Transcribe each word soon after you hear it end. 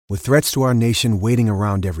With threats to our nation waiting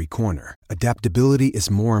around every corner, adaptability is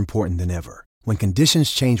more important than ever. When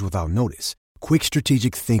conditions change without notice, quick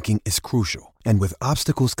strategic thinking is crucial. And with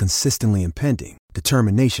obstacles consistently impending,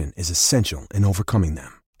 determination is essential in overcoming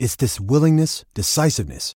them. It's this willingness,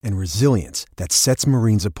 decisiveness, and resilience that sets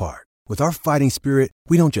Marines apart. With our fighting spirit,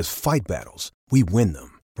 we don't just fight battles, we win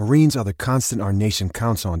them. Marines are the constant our nation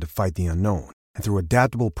counts on to fight the unknown. And through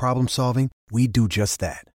adaptable problem solving, we do just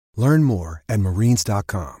that. Learn more at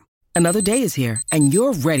marines.com. Another day is here, and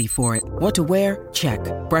you're ready for it. What to wear? Check.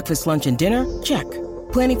 Breakfast, lunch, and dinner? Check.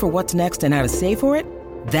 Planning for what's next and how to save for it?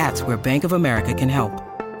 That's where Bank of America can help.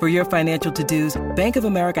 For your financial to-dos, Bank of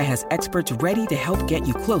America has experts ready to help get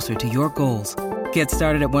you closer to your goals. Get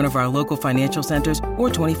started at one of our local financial centers or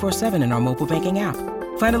 24/7 in our mobile banking app.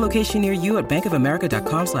 Find a location near you at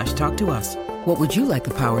bankofamerica.com/talktous. What would you like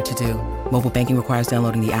the power to do? Mobile banking requires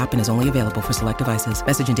downloading the app and is only available for select devices.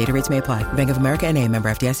 Message and data rates may apply. Bank of America N.A., member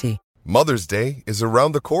FDIC. Mother's Day is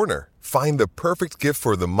around the corner. Find the perfect gift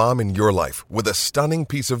for the mom in your life with a stunning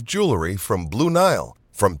piece of jewelry from Blue Nile.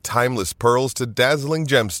 From timeless pearls to dazzling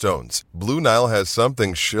gemstones, Blue Nile has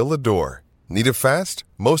something she'll adore. Need it fast?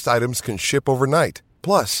 Most items can ship overnight.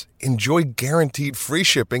 Plus, enjoy guaranteed free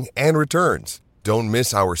shipping and returns. Don't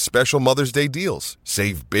miss our special Mother's Day deals.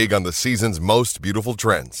 Save big on the season's most beautiful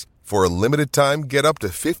trends. For a limited time, get up to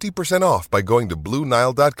 50% off by going to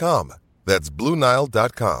BlueNile.com. That's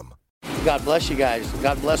BlueNile.com. God bless you guys.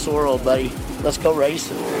 God bless the world, buddy. Let's go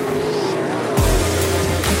racing. Here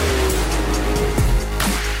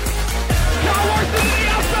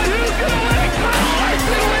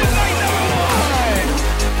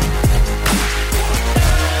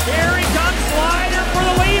he comes, Slider for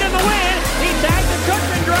the lead in the win. He tagged the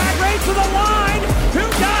Cookman drag race to the line. Who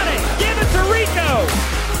got it? Give it to Rico.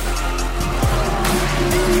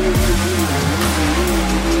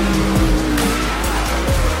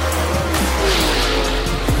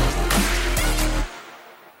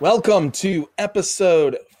 Welcome to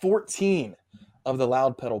episode 14 of the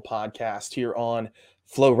Loud Pedal podcast here on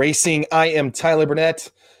Flow Racing. I am Tyler Burnett.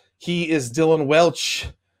 He is Dylan Welch.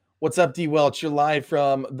 What's up, D. Welch? You're live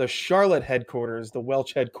from the Charlotte headquarters, the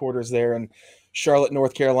Welch headquarters there in Charlotte,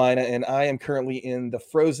 North Carolina, and I am currently in the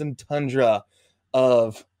frozen tundra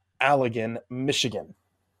of Allegan, Michigan.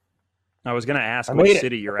 I was going to ask what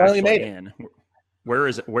city you're actually in. Where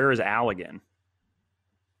is Allegan?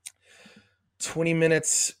 20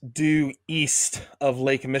 minutes due east of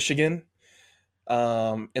Lake Michigan,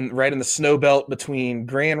 and right in the snow belt between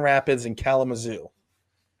Grand Rapids and Kalamazoo.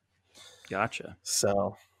 Gotcha.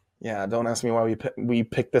 So, yeah, don't ask me why we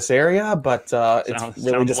picked this area, but it's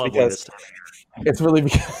really just because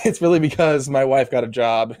it's really because my wife got a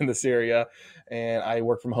job in this area, and I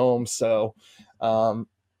work from home. So,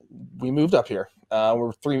 we moved up here.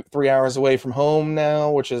 We're three hours away from home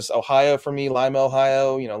now, which is Ohio for me, Lima,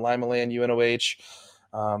 Ohio, Lima Land, UNOH.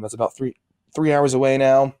 That's about three hours away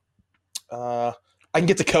now. I can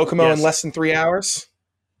get to Kokomo in less than 3 hours,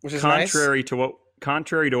 which is contrary to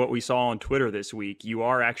what we saw on Twitter this week. You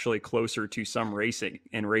are actually closer to some racing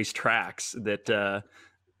and race tracks that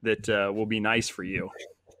will be nice for you.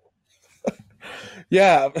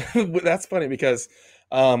 Yeah, that's funny because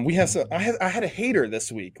we have some. I had a hater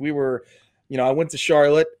this week. We were. I went to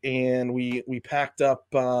Charlotte and we packed up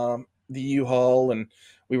the U-Haul and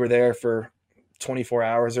we were there for 24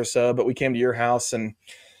 hours or so, but we came to your house and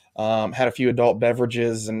had a few adult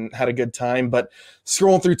beverages and had a good time. But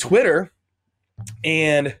scrolling through Twitter,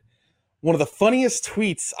 and one of the funniest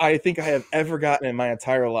tweets I think I have ever gotten in my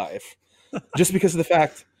entire life, just because of the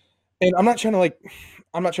fact, and I'm not trying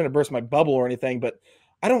to burst my bubble or anything, but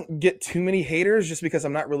I don't get too many haters just because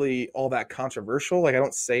I'm not really all that controversial. Like, I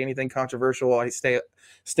don't say anything controversial. I stay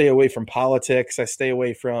away from politics. I stay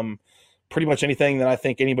away from pretty much anything that I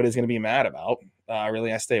think anybody's going to be mad about.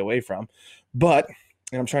 I stay away from. But,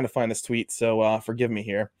 and I'm trying to find this tweet, so forgive me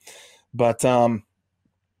here. But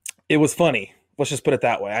it was funny. Let's just put it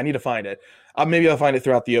that way. I need to find it. Maybe I'll find it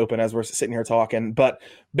throughout the open as we're sitting here talking. But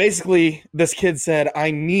basically, this kid said,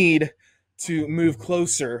 I need to move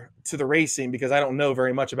closer to the racing because I don't know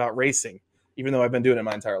very much about racing, even though I've been doing it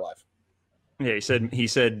my entire life. Yeah, he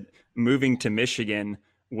said moving to Michigan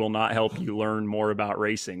will not help you learn more about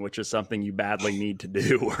racing, which is something you badly need to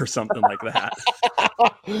do, or something like that.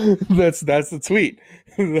 That's the tweet.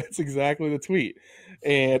 That's exactly the tweet.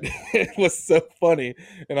 And it was so funny,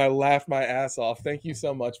 and I laughed my ass off. Thank you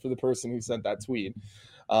so much for the person who sent that tweet.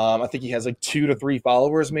 I think he has like 2 to 3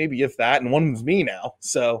 followers, maybe, if that, and one of them's me now.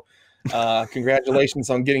 So congratulations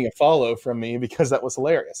on getting a follow from me, because that was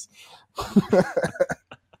hilarious.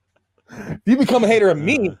 If you become a hater of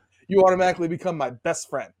me, you automatically become my best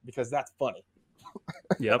friend, because that's funny.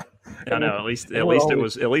 Yep. I know. At least it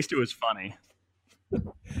was funny.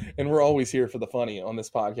 And we're always here for the funny on this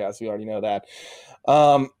podcast. We already know that.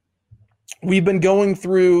 We've been going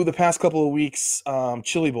through the past couple of weeks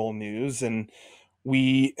Chili Bowl news, and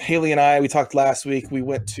Haley and I talked last week. We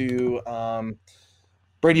went to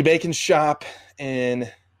Brady Bacon's shop in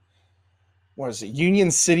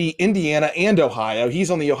Union City, Indiana, and Ohio. He's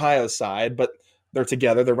on the Ohio side, but they're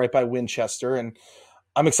together. They're right by Winchester, and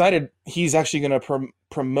I'm excited. He's actually going to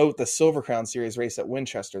promote the Silver Crown Series race at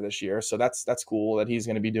Winchester this year, so that's cool that he's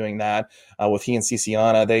going to be doing that with he and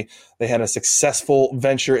Ciciana. They had a successful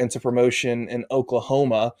venture into promotion in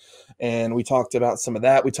Oklahoma, and we talked about some of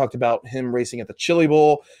that. We talked about him racing at the Chili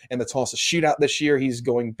Bowl and the Tulsa Shootout this year. He's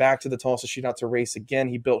going back to the Tulsa Shootout to race again.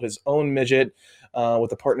 He built his own midget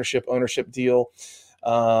with a partnership ownership deal.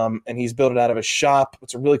 And he's built it out of his shop.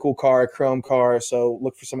 It's a really cool car, a chrome car. So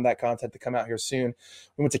look for some of that content to come out here soon.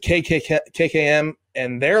 We went to KKM,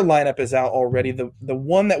 and their lineup is out already. The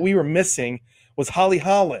one that we were missing was Holly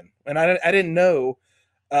Holland, and I didn't know.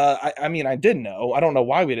 I did know. I don't know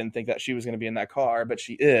why we didn't think that she was going to be in that car, but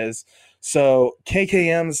she is. So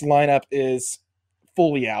KKM's lineup is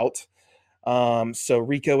fully out. So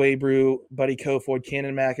Rico Abreu, Buddy Kofoid,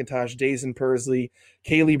 Cannon McIntosh, Dazen Pursley,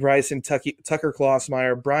 Kaylee Bryson, Tucker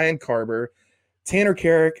Klossmeyer, Brian Carber, Tanner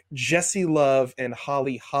Carrick, Jesse Love, and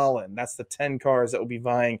Holly Holland. That's the 10 cars that will be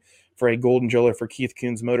vying for a Golden Driller for Keith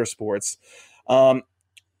Kunz Motorsports.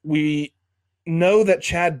 We know that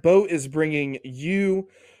Chad Boat is bringing you,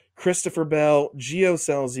 Christopher Bell, Gio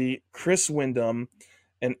Scelzi, Chris Wyndham,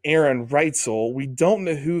 and Aaron Reitzel. We don't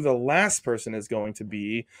know who the last person is going to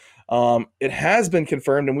be. It has been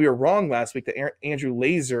confirmed, and we were wrong last week, that Andrew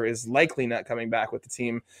Laser is likely not coming back with the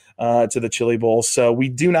team to the Chili Bowl. So we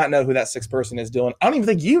do not know who that sixth person is, Dylan. I don't even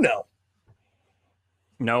think you know.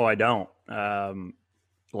 No, I don't.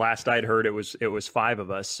 Last I'd heard it was 5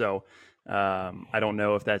 of us. So I don't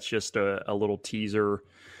know if that's just a little teaser,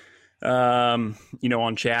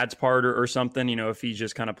 on Chad's part or something, if he's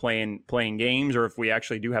just kind of playing games, or if we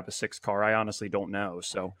actually do have a 6th car. I honestly don't know.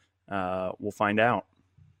 So we'll find out.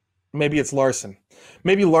 Maybe it's Larson.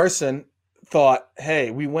 Maybe Larson thought, hey,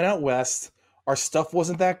 we went out west. Our stuff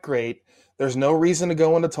wasn't that great. There's no reason to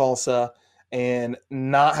go into Tulsa and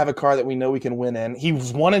not have a car that we know we can win in.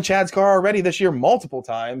 He's won in Chad's car already this year multiple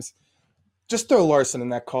times. Just throw Larson in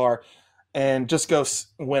that car and just go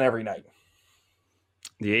win every night.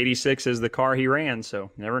 The 86 is the car he ran,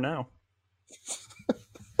 so never know.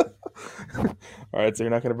 All right, so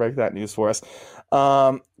you're not going to break that news for us.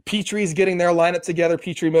 Petrie's getting their lineup together.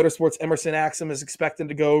 Petrie Motorsports, Emerson Axum is expected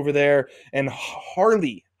to go over there. And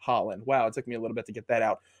Harley Holland, wow, it took me a little bit to get that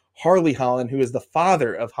out. Harley Holland, who is the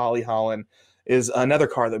father of Holly Holland, is another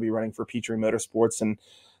car that will be running for Petrie Motorsports. And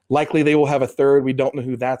likely they will have a third. We don't know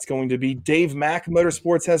who that's going to be. Dave Mack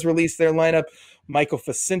Motorsports has released their lineup. Michael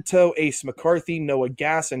Facinto, Ace McCarthy, Noah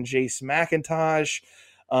Gass, and Jace McIntosh.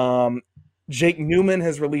 Jake Newman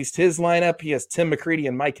has released his lineup. He has Tim McCready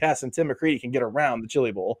and Mike Hess, and Tim McCready can get around the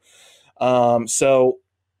Chili Bowl. So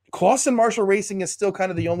Clauson Marshall Racing is still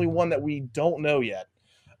kind of the only one that we don't know yet.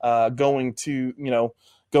 Going into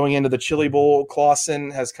the Chili Bowl,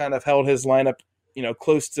 Clauson has kind of held his lineup,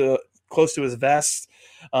 close to his vest.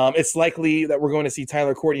 It's likely that we're going to see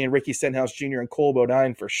Tyler Courtney and Ricky Stenhouse Jr. and Cole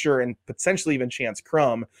Bodine for sure, and potentially even Chance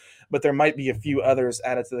Crum. But there might be a few others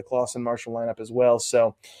added to the Clauson Marshall lineup as well.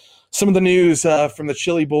 So some of the news from the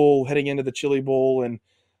Chili Bowl, heading into the Chili Bowl, and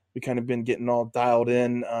we kind of been getting all dialed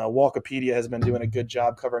in. Walkopedia has been doing a good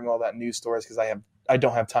job covering all that news stories because I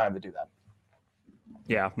don't have time to do that.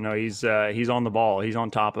 Yeah, no, he's on the ball. He's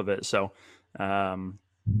on top of it. So, and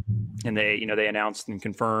they announced and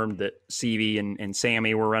confirmed that CV and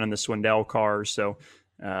Sammy were running the Swindell cars. So,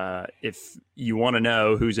 if you want to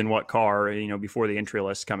know who's in what car, before the entry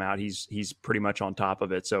lists come out, he's pretty much on top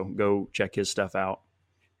of it. So go check his stuff out.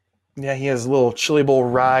 Yeah, he has a little Chili Bowl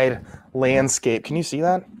ride landscape. Can you see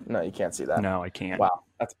that? No, you can't see that. No, I can't. Wow,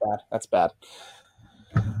 that's bad.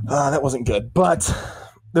 That wasn't good. But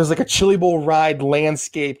there's like a Chili Bowl ride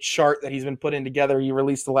landscape chart that he's been putting together. He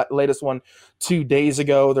released the latest one 2 days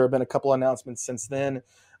ago. There have been a couple announcements since then.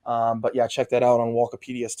 But yeah, check that out on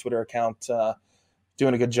Walkopedia's Twitter account.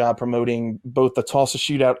 Doing a good job promoting both the Tulsa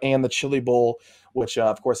Shootout and the Chili Bowl, which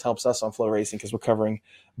of course helps us on Flow Racing because we're covering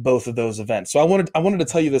both of those events. So I wanted to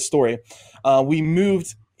tell you this story. We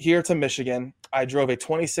moved here to Michigan. I drove a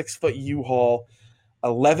 26-foot U-Haul,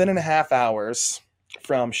 11 and a half hours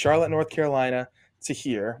from Charlotte, North Carolina to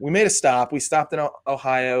here. We made a stop. We stopped in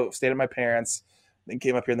Ohio, stayed at my parents', then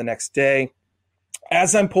came up here the next day.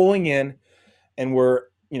 As I'm pulling in, and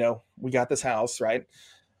we got this house, right?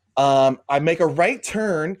 I make a right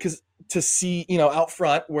turn because to see, out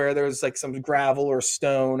front where there's like some gravel or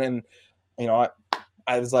stone. And,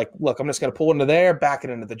 I was like, look, I'm just going to pull into there, back it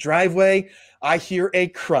into the driveway. I hear a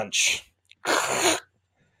crunch. I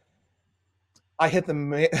hit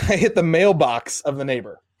the mailbox of the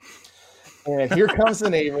neighbor. And here comes the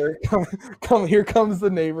neighbor. Here comes the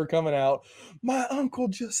neighbor coming out. My uncle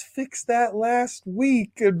just fixed that last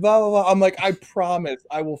week and blah, blah, blah. I'm like, I promise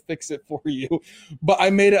I will fix it for you. But I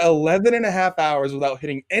made it 11 and a half hours without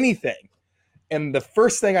hitting anything. And the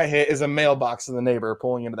first thing I hit is a mailbox of the neighbor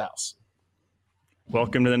pulling into the house.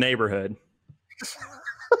 Welcome to the neighborhood.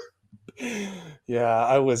 Yeah,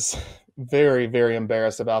 I was very, very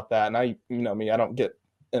embarrassed about that. And I don't get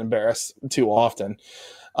embarrassed too often.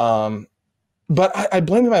 But I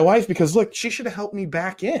blame my wife because, look, she should have helped me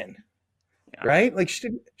back in, right? Like she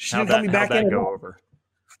didn't help me back in. How'd that go over?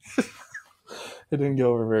 It didn't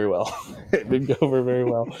go over very well. It didn't go over very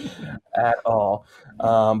well at all.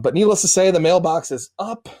 But needless to say, the mailbox is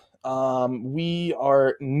up. We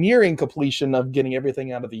are nearing completion of getting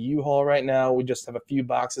everything out of the U-Haul right now. We just have a few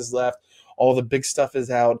boxes left. All the big stuff is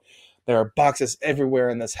out. There are boxes everywhere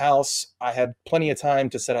in this house. I had plenty of time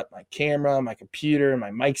to set up my camera, my computer,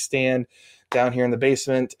 my mic stand down here in the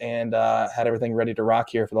basement, and had everything ready to rock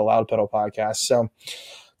here for the Loud Pedal podcast. So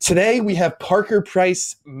today we have Parker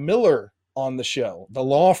Price Miller on the show, the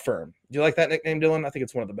law firm. Do you like that nickname, Dylan? I think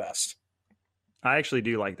it's one of the best. I actually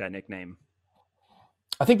do like that nickname.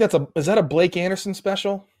 I think is that a Blake Anderson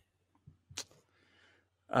special?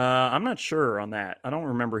 I'm not sure on that. I don't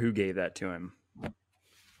remember who gave that to him.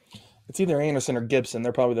 It's either Anderson or Gibson.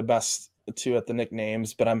 They're probably the best two at the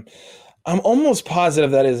nicknames, but I'm almost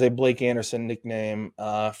positive that is a Blake Anderson nickname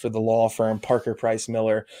for the law firm, Parker Price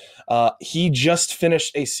Miller. He just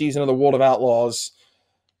finished a season of the World of Outlaws.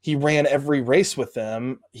 He ran every race with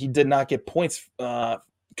them. He did not get points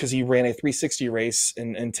because he ran a 360 race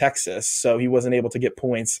in Texas, so he wasn't able to get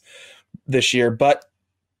points this year, but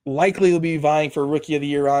likely he'll be vying for Rookie of the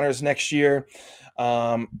Year honors next year.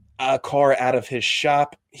 A car out of his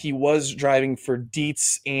shop. He was driving for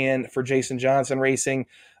Dietz and for Jason Johnson Racing.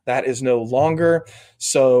 That is no longer.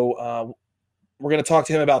 So we're going to talk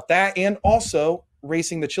to him about that and also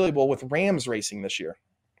racing the Chili Bowl with Rams Racing this year.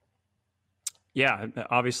 Yeah,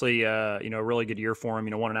 obviously, a really good year for him.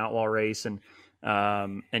 Won an outlaw race, and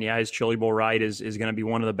his Chili Bowl ride is going to be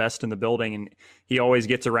one of the best in the building, and he always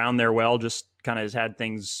gets around there well. Just kind of has had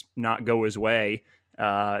things not go his way,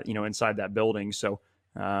 inside that building. So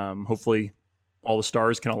hopefully, all the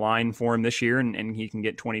stars can align for him this year, and he can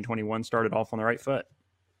get 2021 started off on the right foot.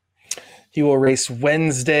 He will race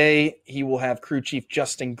Wednesday. He will have crew chief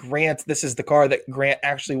Justin Grant. This is the car that Grant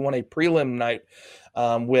actually won a prelim night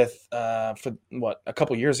with for a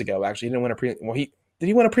couple years ago. Actually, he didn't win a prelim. Well, did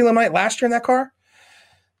he win a prelim night last year in that car?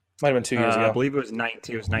 Might have been 2 years ago. I believe it was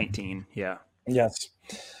 19. It was 19. Yeah. Yes.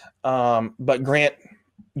 But Grant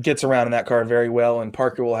gets around in that car very well, and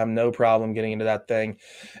Parker will have no problem getting into that thing.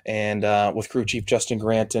 And with crew chief Justin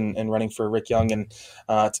Grant and running for Rick Young and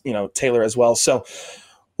Taylor as well. So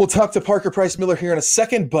we'll talk to Parker Price Miller here in a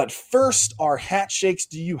second. But first, our hat shakes.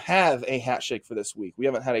 Do you have a hat shake for this week? We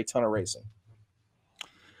haven't had a ton of racing.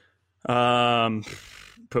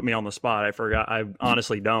 Put me on the spot. I forgot. I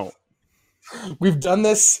honestly don't. We've done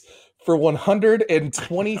this for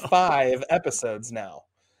 125 episodes now.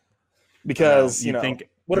 Because,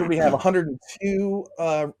 what did we have? 102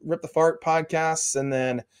 Rip the Fart podcasts, and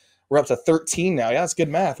then we're up to 13 now. Yeah, that's good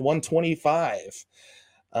math. 125.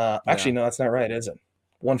 Actually, no, that's not right, is it?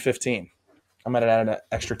 115. I might have added an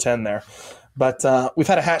extra 10 there. But we've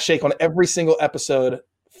had a hat shake on every single episode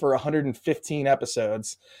for 115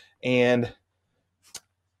 episodes. And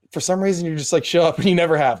for some reason, you just show up and you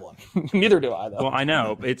never have one. Neither do I, though. Well, I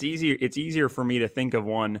know. It's easier for me to think of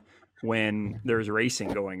one when there's racing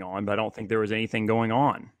going on, but I don't think there was anything going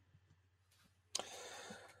on.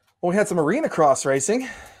 Well, we had some arena cross racing.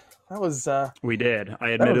 That was we did.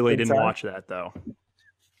 I admittedly didn't watch that, though.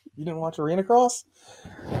 You didn't watch arena cross?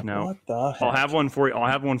 No. What the heck? I'll have one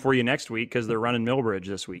for you next week because they're running Millbridge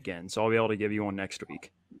this weekend, so I'll be able to give you one next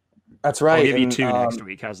week. That's right. I'll give you two next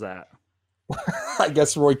week. How's that? I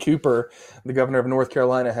guess Roy Cooper, the governor of North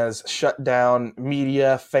Carolina, has shut down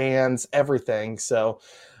media, fans, everything. So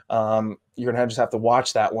you're going to just have to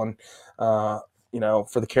watch that one, for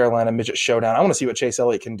the Carolina Midget Showdown. I want to see what Chase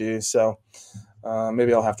Elliott can do. So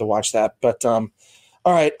maybe I'll have to watch that. But all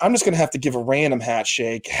right, I'm just going to have to give a random hat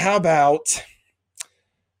shake. How about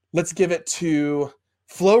let's give it to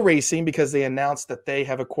Flow Racing because they announced that they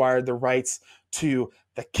have acquired the rights to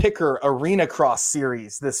the Kicker Arena Cross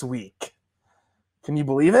Series this week. Can you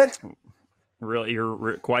believe it? Really,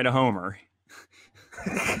 you're quite a homer.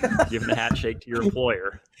 Giving a hat shake to your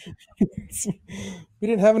employer. We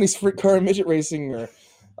didn't have any sprint car and midget racing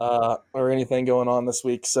or anything going on this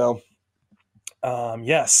week. So,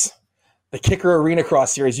 yes, the Kicker Arena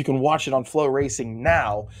Cross Series, you can watch it on Flow Racing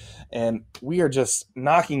now. And we are just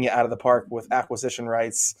knocking it out of the park with acquisition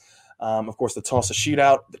rights. Of course, the Tulsa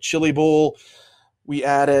Shootout, the Chili Bowl. We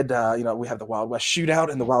added, we have the Wild West Shootout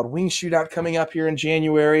and the Wild Wing Shootout coming up here in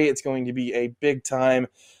January. It's going to be a big time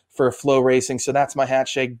for Flow Racing. So that's my hat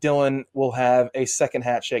shake. Dylan will have a second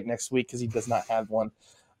hat shake next week because he does not have one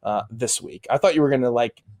this week. I thought you were going to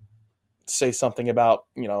say something about,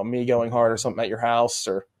 me going hard or something at your house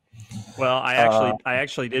or. Well, I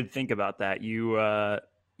actually did think about that. You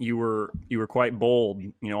were quite bold,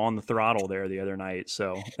 on the throttle there the other night.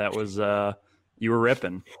 So that was, you were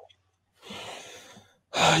ripping.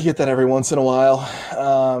 You get that every once in a while.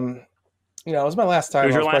 It was my last time. It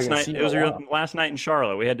was your last night. It was your last night in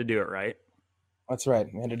Charlotte. We had to do it right. That's right.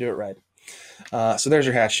 We had to do it right. So there's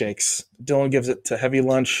your hat shakes. Dylan gives it to Heavy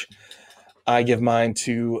Lunch. I give mine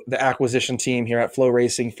to the acquisition team here at Flow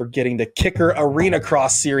Racing for getting the Kicker Arena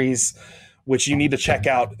Cross Series, which you need to check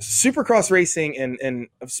out. Supercross racing and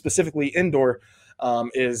specifically indoor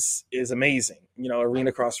is amazing.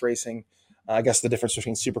 Arena cross racing. I guess the difference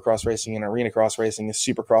between Supercross racing and Arena cross racing is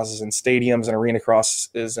Supercross is in stadiums and Arena cross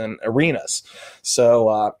is in arenas.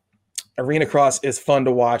 So Arena cross is fun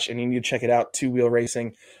to watch, and you need to check it out. Two-wheel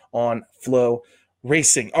racing on Flow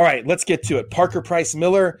Racing. All right, let's get to it. Parker Price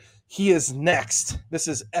Miller. He is next. This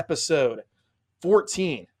is episode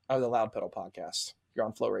 14 of the Loud Pedal Podcast. You're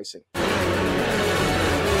on Flow Racing.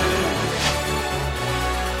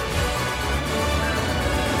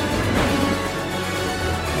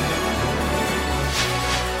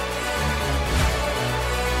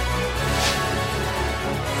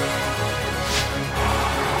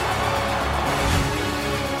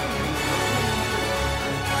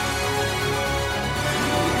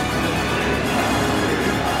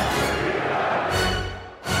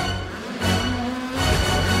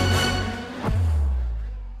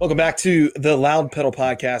 Welcome back to the Loud Pedal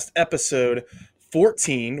Podcast, episode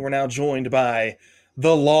 14. We're now joined by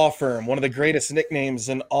the law firm, one of the greatest nicknames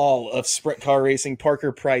in all of sprint car racing,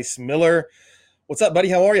 Parker Price Miller. What's up, buddy?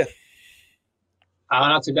 How are you?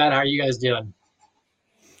 Not too bad. How are you guys doing?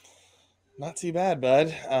 Not too bad, bud.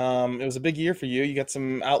 It was a big year for you. You got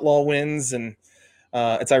some outlaw wins, and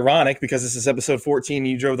it's ironic because this is episode 14.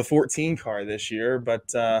 You drove the 14 car this year,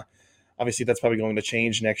 but obviously that's probably going to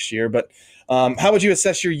change next year. But how would you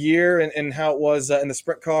assess your year and how it was in the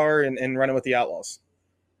sprint car and running with the Outlaws?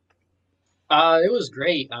 It was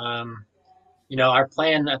great. Our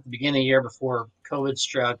plan at the beginning of the year before COVID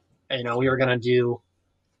struck, we were going to do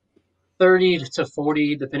 30 to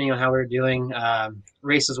 40, depending on how we were doing,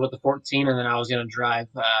 races with the 14, and then I was going to drive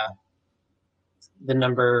the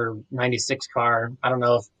number 96 car. I don't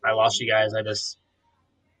know if I lost you guys.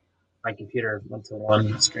 My computer went to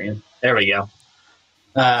one screen. There we go.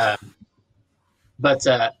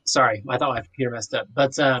 Sorry, I thought my computer messed up.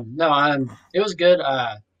 But it was good.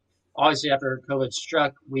 Obviously, after COVID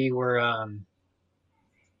struck, we were,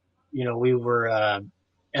 in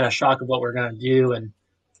a shock of what we were going to do and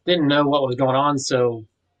didn't know what was going on. So,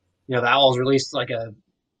 the Outlaws released like a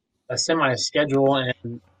semi schedule, and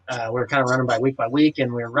we were kind of running by week,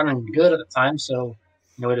 and we were running good at the time. So,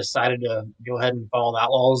 we decided to go ahead and follow the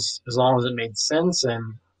Outlaws as long as it made sense,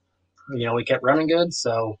 and we kept running good.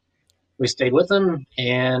 So we stayed with them,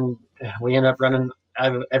 and we ended up running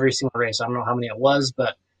every single race. I don't know how many it was,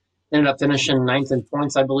 but ended up finishing 9th in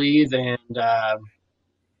points, I believe, and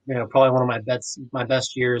probably one of my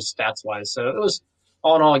best years stats wise. So it was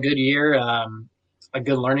all in all a good year, a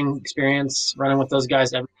good learning experience running with those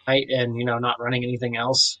guys every night, and not running anything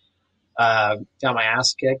else. Got my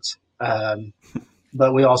ass kicked,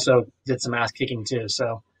 but we also did some ass kicking too.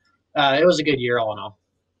 So it was a good year all in all.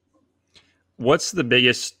 What's the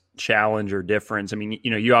biggest challenge or difference? I mean,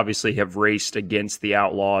 you obviously have raced against the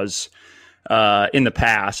Outlaws in the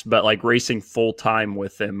past, but like racing full time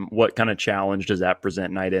with them, what kind of challenge does that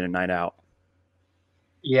present night in and night out?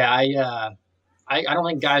 Yeah, I don't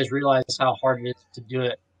think guys realize how hard it is to do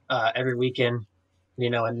it every weekend,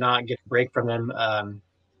 and not get a break from them.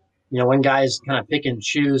 When guys kind of pick and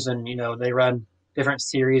choose and, they run different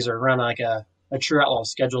series or run like a true outlaw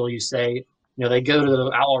schedule, you say, they go to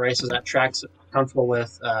the outlaw races at tracks that they're comfortable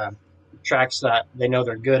with, tracks that they know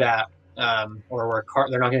they're good at, or where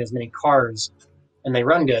they're not getting as many cars, and they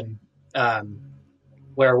run good.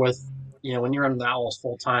 Where with, when you're running the Outlaws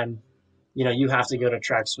full time, you have to go to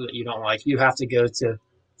tracks that you don't like. You have to go to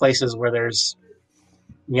places where there's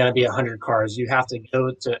going to be 100 cars. You have to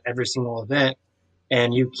go to every single event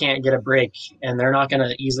and you can't get a break, and they're not going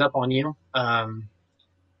to ease up on you.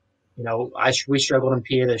 We struggled in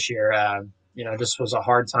PA this year. Just was a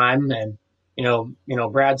hard time, and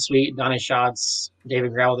Brad Sweet, Donnie Schatz,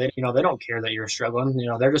 David Gravel, they don't care that you're struggling.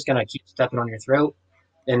 They're just going to keep stepping on your throat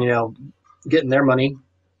and getting their money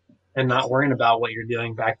and not worrying about what you're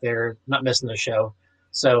doing back there, not missing the show.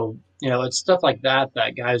 So it's stuff like that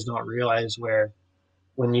guys don't realize, where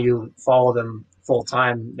when you follow them full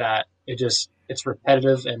time, that it's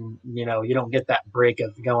repetitive, and you don't get that break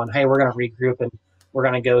of going, hey, we're going to regroup and we're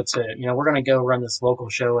going to go run this local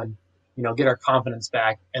show and get our confidence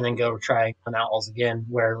back, and then go try on Outlaws again.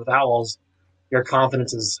 Where with Outlaws, your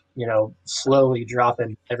confidence is slowly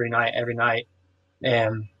dropping every night,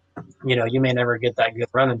 and you may never get that good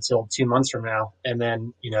run until 2 months from now, and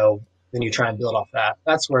then then you try and build off that.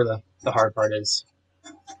 That's where the hard part is.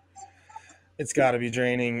 It's got to be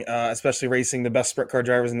draining, especially racing the best sprint car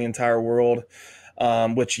drivers in the entire world,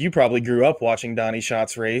 which you probably grew up watching Donnie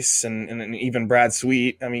Schatz race and even Brad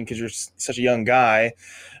Sweet. I mean, because you're such a young guy.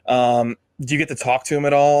 Do you get to talk to him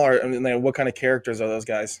at all? Or what kind of characters are those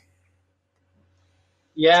guys?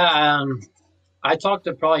 Yeah, I talked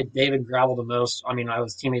to probably David Gravel the most. I mean, I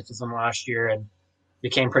was teammates with him last year and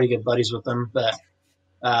became pretty good buddies with him. But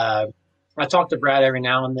I talk to Brad every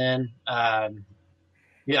now and then. I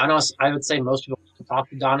know I would say most people talk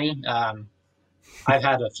to Donnie. I've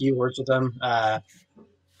had a few words with him.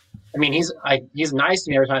 He's nice to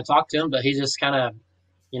me every time I talk to him, but he just kind of,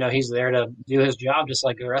 he's there to do his job just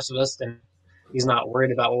like the rest of us, and he's not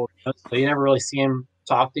worried about what we're doing. So you never really see him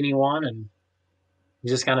talk to anyone, and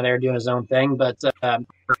he's just kind of there doing his own thing. But Brad,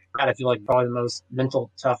 I feel like probably the most mental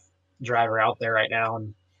tough driver out there right now,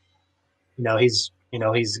 and he's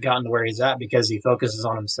gotten to where he's at because he focuses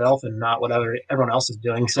on himself and not what everyone else is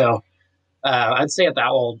doing. So I'd say at the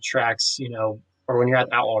Outlaw tracks, or when you're at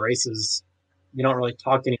the Outlaw races, you don't really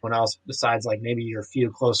talk to anyone else besides like maybe your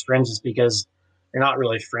few close friends, just because you're not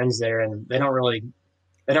really friends there, and they don't really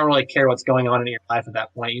care what's going on in your life at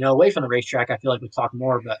that point. Away from the racetrack, I feel like we talk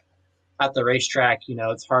more, but at the racetrack,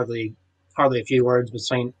 it's hardly a few words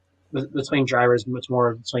between drivers, much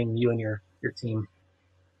more between you and your team.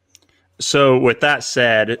 So with that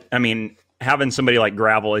said, I mean, having somebody like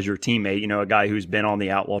Gravel as your teammate, a guy who's been on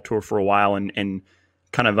the Outlaw Tour for a while and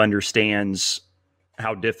kind of understands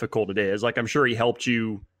how difficult it is. Like, I'm sure he helped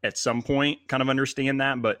you at some point kind of understand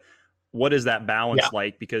that, but what is that balance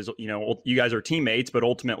like? Because, you guys are teammates, but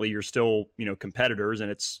ultimately you're still, competitors,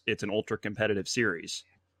 and it's an ultra competitive series.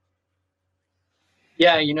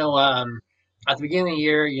 Yeah. At the beginning of the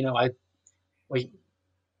year,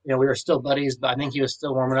 we were still buddies, but I think he was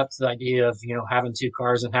still warming up to the idea of, having two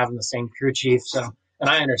cars and having the same crew chief. So, and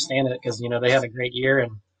I understand it because, they had a great year,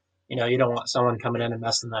 and, you don't want someone coming in and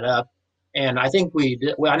messing that up. And I think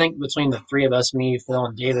I think between the three of us, me, Phil,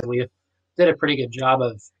 and David, we did a pretty good job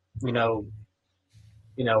of,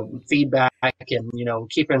 feedback and,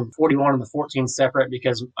 keeping 41 and the 14 separate,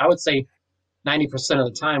 because I would say 90% of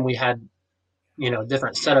the time we had,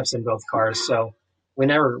 different setups in both cars. So we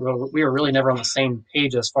were really never on the same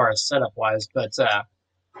page as far as setup wise. But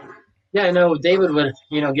David would,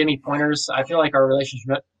 give me pointers. I feel like our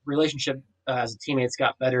relationship as teammates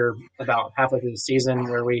got better about halfway through the season,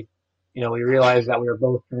 where we realized that we were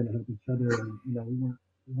both trying to help each other, and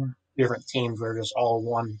we weren't different teams. We were just all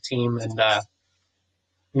one team, and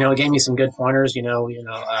it gave me some good pointers. I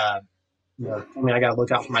got to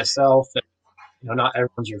look out for myself. And, not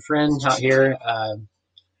everyone's your friend out here.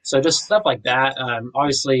 So just stuff like that.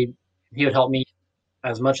 Obviously, he would help me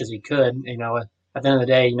as much as he could. At the end of the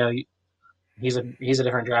day, he's a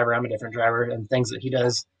different driver. I'm a different driver, and things that he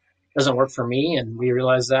does doesn't work for me. And we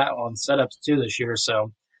realized that on setups too this year.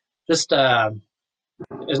 So just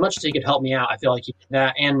as much as he could help me out, I feel like he did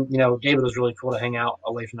that. And David was really cool to hang out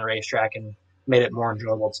away from the racetrack and made it more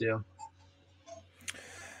enjoyable too.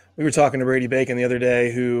 We were talking to Brady Bacon the other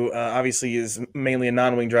day, who obviously is mainly a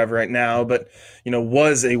non-wing driver right now, but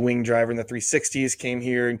was a wing driver in the 360s. Came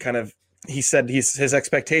here and he said his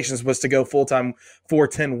expectations was to go full-time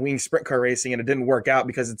 410 wing sprint car racing, and it didn't work out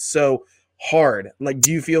because it's so hard. Like,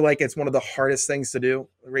 do you feel like it's one of the hardest things to do,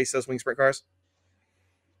 race those wing sprint cars?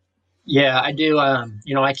 Yeah, I do.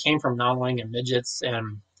 I came from non-wing and midgets,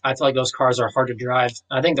 and I feel like those cars are hard to drive.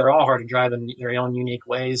 I think they're all hard to drive in their own unique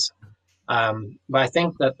ways. But I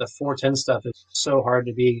think that the 410 stuff is so hard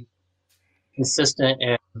to be consistent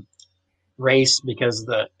and race because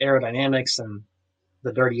the aerodynamics and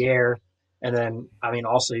the dirty air. And then,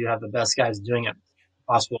 also you have the best guys doing it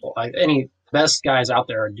possible. Like any best guys out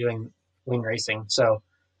there are doing wing racing. So,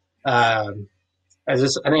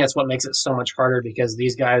 I think that's what makes it so much harder, because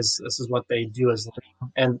these guys, this is what they do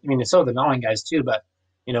and I mean, so the gnawing guys too, but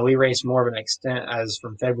we race more of an extent as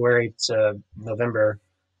from February to November,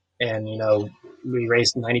 and we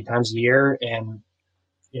race 90 times a year, and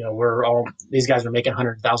these guys are making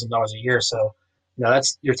 $100,000 a year, so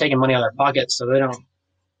you're taking money out of their pockets, so they don't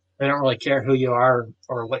really care who you are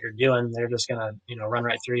or what you're doing. They're just gonna run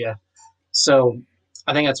right through you. So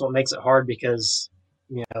I think that's what makes it hard, because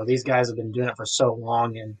these guys have been doing it for so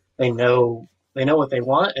long, and they know what they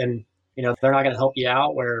want, and they're not going to help you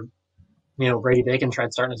out. Where Brady Bacon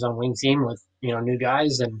tried starting his own wing team with new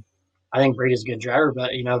guys, and I think Brady's a good driver,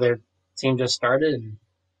 but their team just started, and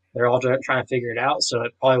they're all trying to figure it out. So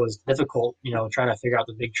it probably was difficult, trying to figure out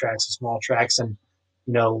the big tracks, the small tracks, and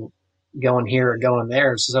going here or going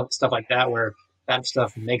there, stuff like that, where that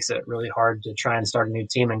stuff makes it really hard to try and start a new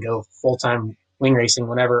team and go full-time wing racing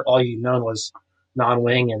whenever all you've known was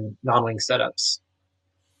non-wing and non-wing setups.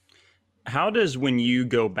 How does, when you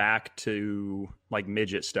go back to like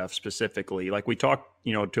midget stuff specifically, like we talk,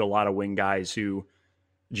 to a lot of wing guys who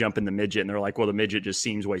jump in the midget and they're like, well, the midget just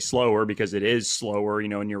seems way slower because it is slower,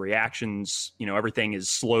 and your reactions, everything is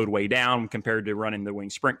slowed way down compared to running the wing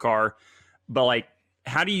sprint car. But like,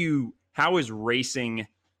 how is racing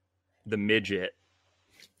the midget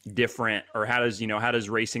different, or how does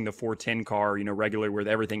racing the 410 car, regularly, where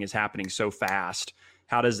everything is happening so fast,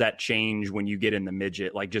 how does that change when you get in the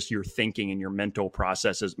midget? Like just your thinking and your mental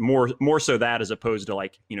processes, more so that, as opposed to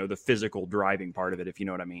like, the physical driving part of it, if you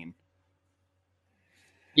know what I mean.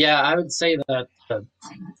 Yeah, I would say that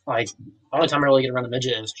like the only time I really get around the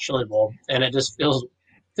midget is Chili Bowl, and it just feels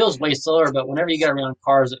way slower. But whenever you get around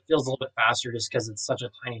cars, it feels a little bit faster, just because it's such a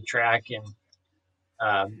tiny track, and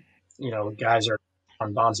guys are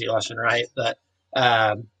on bombs left and right. But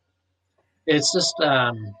it's just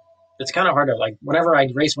it's kind of hard to, like, whenever I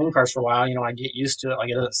race wing cars for a while, I get used to it. Like,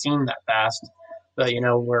 it doesn't seem that fast. But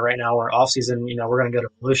right now we're off season. We're going to go to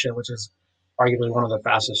Volusia, which is arguably one of the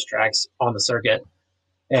fastest tracks on the circuit,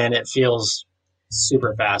 and it feels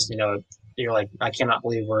super fast. You're like, I cannot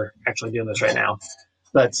believe we're actually doing this right now.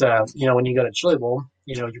 But when you go to Chili Bowl,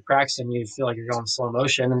 you're practicing, you feel like you're going slow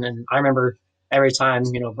motion. And then I remember every time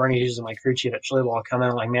Bernie uses my crew chief at Chili Bowl, I'll come in,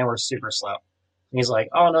 I'm like, man, we're super slow. And he's like,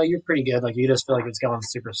 oh no, you're pretty good. Like, you just feel like it's going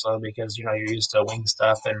super slow because you're used to wing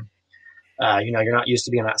stuff, and you're not used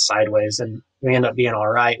to being that sideways. And we end up being all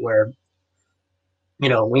right. Where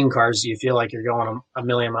wing cars, you feel like you're going a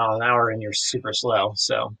million miles an hour and you're super slow.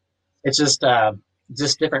 So it's just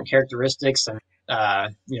different characteristics and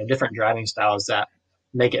different driving styles that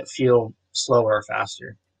make it feel slower or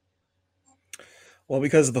faster. Well,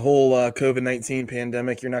 because of the whole COVID-19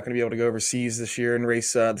 pandemic, you're not going to be able to go overseas this year and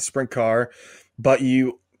race the sprint car, but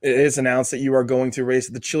it is announced that you are going to race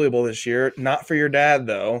at the Chili Bowl this year. Not for your dad,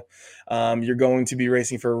 though. You're going to be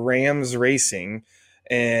racing for Rams Racing,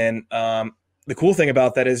 and the cool thing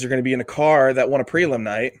about that is you're going to be in a car that won a prelim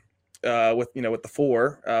night with the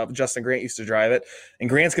 4. Justin Grant used to drive it, and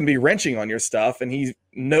Grant's going to be wrenching on your stuff, and he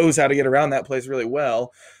knows how to get around that place really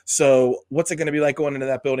well. So what's it going to be like going into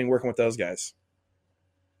that building working with those guys?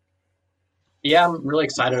 Yeah, I'm really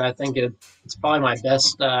excited. I think it's probably my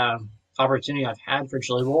best opportunity I've had for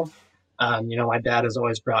Chili Bowl. My dad has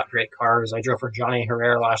always brought great cars. I drove for Johnny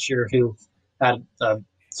Herrera last year, who had a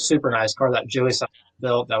super nice car that Joey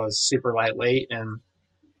built that was super lightweight, and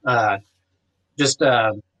I've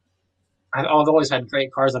always had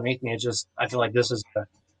great cars underneath me. I feel like this is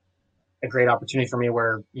a great opportunity for me,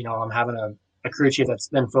 where I'm having a crew chief that's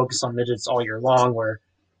been focused on midgets all year long, where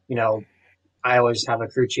I always have a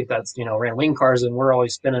crew chief that's ran wing cars, and we're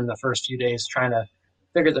always spending the first few days trying to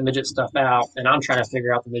figure the midget stuff out, and I'm trying to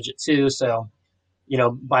figure out the midget too. So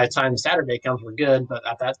by the time Saturday comes, we're good, but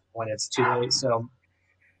at that point it's too late. So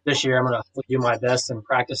this year I'm going to do my best in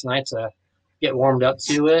practice night to get warmed up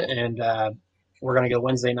to it, and we're going to go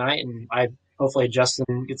Wednesday night, and hopefully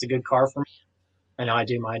Justin gets a good car for me, and I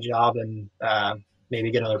do my job, and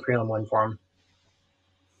maybe get another prelim win for him.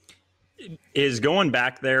 Is going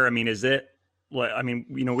back there, is it,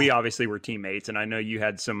 we obviously were teammates, and I know you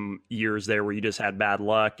had some years there where you just had bad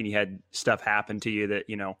luck and you had stuff happen to you that,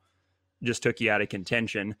 just took you out of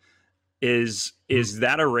contention. Is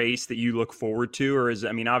that a race that you look forward to, or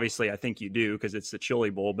obviously I think you do because it's the Chili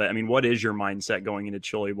Bowl, but what is your mindset going into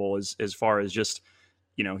Chili Bowl as far as just,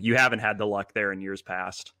 you haven't had the luck there in years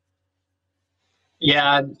past?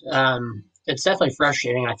 Yeah. It's definitely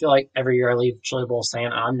frustrating. I feel like every year I leave Chili Bowl saying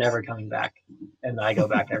I'm never coming back, and I go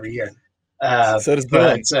back every year. So does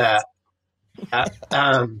Billy.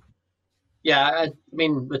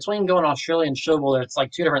 Between going to Australia and Chili Bowl, it's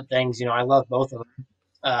like two different things. I love both of them.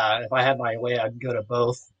 If I had my way, I'd go to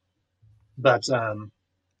both. But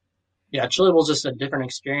yeah, Chili Bowl's just a different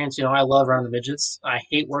experience. You know, I love running the midgets. I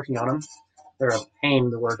hate working on them. They're a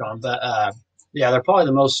pain to work on. But yeah, they're probably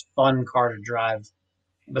the most fun car to drive.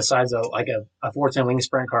 Besides a 410 wing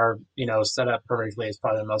sprint car, you know, set up perfectly is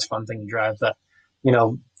probably the most fun thing to drive. But, you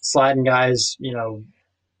know, sliding guys, you know,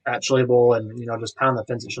 at Chili Bowl and, you know, just pound the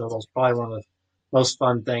fence at Chili Bowl is probably one of the most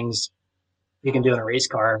fun things you can do in a race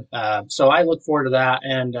car. So I look forward to that.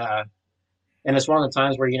 And it's one of the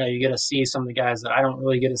times where, you know, you get to see some of the guys that I don't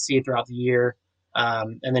really get to see throughout the year.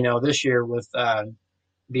 And then, you know, this year with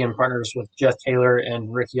being partners with Jeff Taylor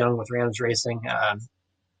and Rick Young with Rams Racing,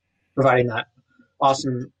 providing that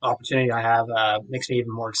awesome opportunity I have makes me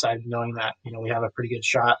even more excited knowing that, you know, we have a pretty good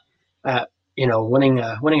shot at, you know, winning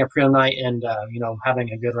a prelim night and, you know,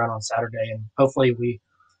 having a good run on Saturday. And hopefully we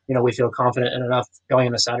feel confident enough going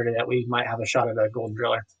into Saturday that we might have a shot at a Golden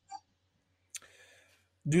Driller.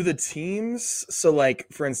 Do the teams, so like,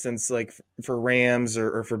 for instance, like for Rams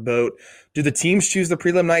or for Boat, do the teams choose the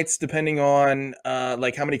prelim nights depending on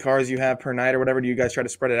like how many cars you have per night or whatever? Do you guys try to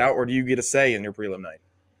spread it out, or do you get a say in your prelim night?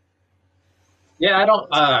 Yeah, I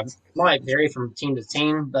don't. Might vary from team to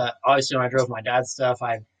team, but obviously when I drove my dad's stuff,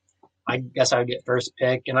 I guess I would get first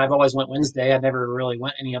pick, and I've always went Wednesday. I never really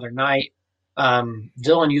went any other night.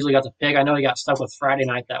 Dylan usually got the pick. I know he got stuck with Friday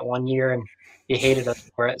night that one year, and he hated us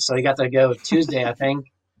for it, so he got to go Tuesday, I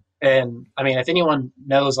think. And I mean, if anyone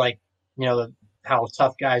knows, like, you know, how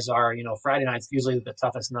tough guys are, you know, Friday night's usually the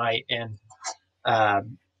toughest night, and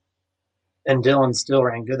Dylan still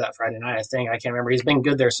ran good that Friday night. I think I can't remember. He's been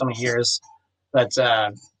good there so many years. But,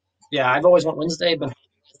 yeah, I've always went Wednesday, but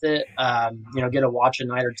with it, you know, get to watch a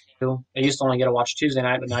night or two. I used to only get to watch Tuesday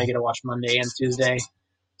night, but now you get to watch Monday and Tuesday.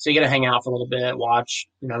 So you get to hang out for a little bit, watch,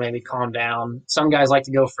 you know, maybe calm down. Some guys like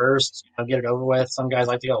to go first, you know, get it over with. Some guys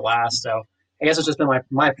like to go last. So I guess it's just been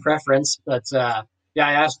my preference. But, yeah,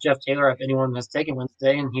 I asked Jeff Taylor if anyone has taken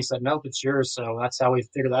Wednesday, and he said, nope, it's yours. So that's how we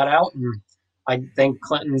figured that out. And I think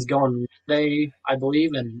Clinton's going Monday, I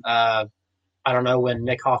believe, and I don't know when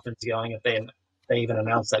Nick Hoffman's going, if they even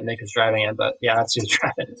announced that Nick is driving it, but yeah, that's who's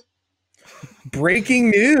driving it. Breaking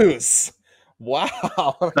news!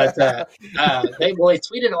 Wow! But they tweeted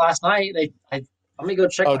it last night. Let me go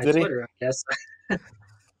check my Twitter. I guess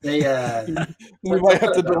they. We might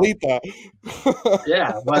have to delete that.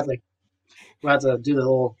 Yeah, we'll have to do the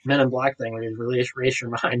little Men in Black thing where you erase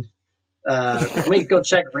your mind. Let me go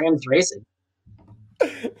check Rams Racing.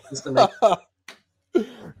 Just to make...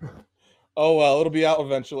 Oh well, it'll be out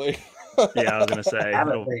eventually. Yeah, I was gonna say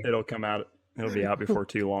it'll come out. It'll be out before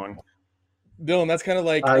too long. Dylan, that's kind of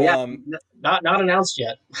like not announced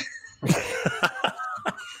yet.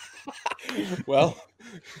 Well,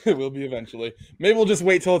 it will be eventually. Maybe we'll just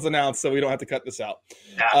wait till it's announced so we don't have to cut this out.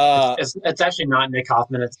 Yeah, it's actually not Nick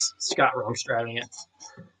Hoffman. It's Scott Romps driving it.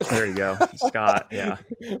 There you go, Scott. Yeah,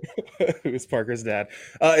 who's Parker's dad?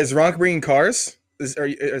 Is Ronk bringing cars? Is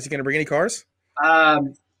he going to bring any cars?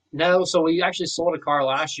 No, so we actually sold a car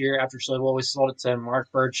last year after Chili Bowl. We sold it to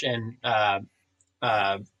Mark Birch and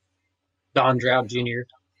Don Drought Jr.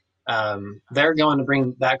 They're going to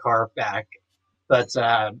bring that car back. But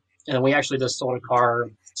and we actually just sold a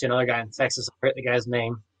car to another guy in Texas. I forget the guy's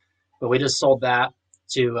name. But we just sold that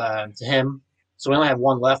to him. So we only have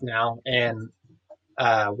one left now. And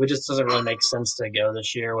we just doesn't really make sense to go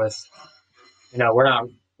this year with, you know,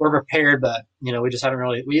 we're prepared, but, you know, we just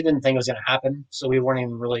we didn't think it was going to happen. So we weren't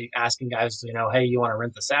even really asking guys, you know, hey, you want to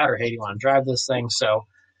rent this out, or hey, do you want to drive this thing? So,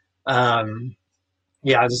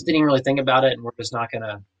 yeah, I just didn't really think about it, and we're just not going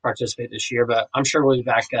to participate this year, but I'm sure we'll be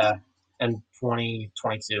back in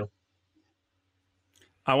 2022.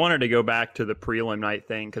 I wanted to go back to the prelim night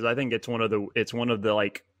thing because I think it's one of the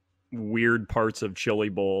like weird parts of Chili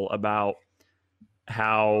Bowl about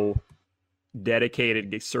how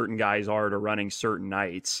dedicated certain guys are to running certain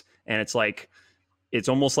nights. And it's like, it's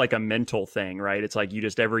almost like a mental thing, right? It's like you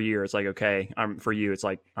just every year, it's like, okay, it's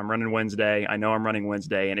like, I'm running Wednesday. I know I'm running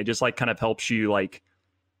Wednesday. And it just like kind of helps you like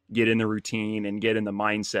get in the routine and get in the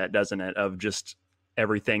mindset, doesn't it? Of just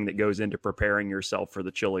everything that goes into preparing yourself for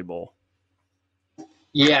the Chili Bowl.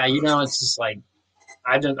 Yeah. You know, it's just like,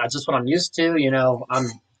 I just what I'm used to,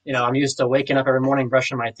 I'm used to waking up every morning,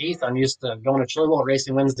 brushing my teeth. I'm used to going to Chili Bowl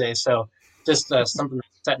racing Wednesday. So just something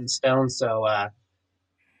that's set in stone. So,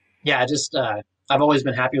 yeah, I've always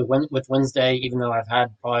been happy with Wednesday, even though I've had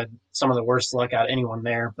probably some of the worst luck out of anyone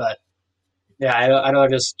there. But, yeah, I'd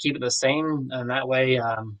just keep it the same. And that way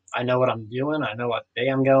I know what I'm doing. I know what day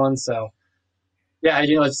I'm going. So, yeah,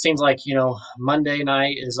 it seems like, Monday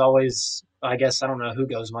night is always, I guess I don't know who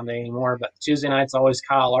goes Monday anymore, but Tuesday night's always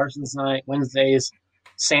Kyle Larson's night. Wednesdays,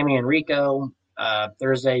 Sammy and Rico.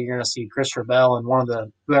 Thursday, you're going to see Christopher Bell and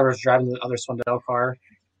whoever's driving the other Swindell car.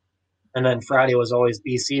 And then Friday was always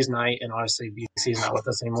BC's night, and obviously BC's not with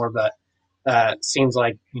us anymore, but it seems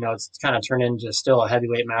like, it's kind of turned into still a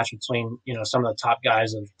heavyweight match between, some of the top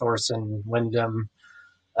guys of Thorson, Wyndham,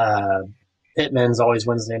 Pittman's always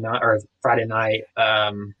Wednesday night or Friday night.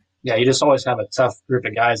 You just always have a tough group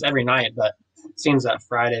of guys every night, but it seems that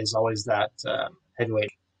Friday is always that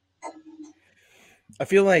heavyweight. I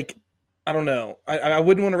feel like, I don't know. I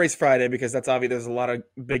wouldn't want to race Friday because that's obvious. There's a lot of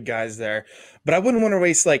big guys there, but I wouldn't want to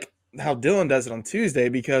race like how Dylan does it on Tuesday,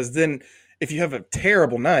 because then if you have a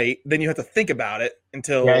terrible night, then you have to think about it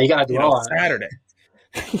until you got to do Saturday.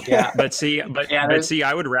 Yeah, but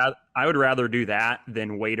I would rather do that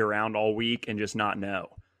than wait around all week and just not know.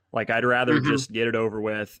 Like, I'd rather just get it over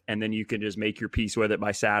with, and then you can just make your peace with it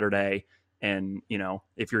by Saturday. And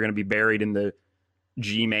if you're going to be buried in the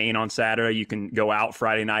G main on Saturday, you can go out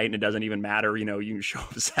Friday night and it doesn't even matter. You can show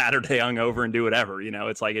up Saturday hungover and do whatever.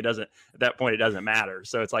 It's like, at that point, it doesn't matter.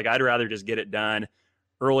 So it's like, I'd rather just get it done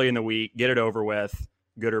early in the week, get it over with,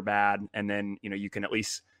 good or bad. And then, you can at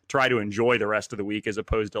least try to enjoy the rest of the week as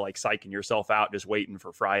opposed to like psyching yourself out just waiting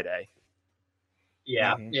for Friday.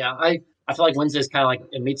 Yeah. Yeah. I feel like Wednesday's kind of like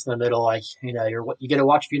it meets in the middle. Like, you get to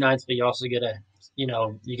watch a few nights, but you also get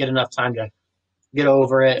you get enough time to get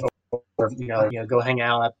over it, or go hang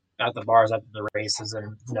out at the bars after the races,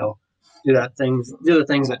 and do the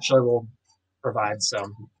things that Churchill provides. So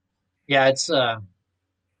yeah, it's I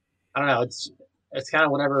don't know, it's kind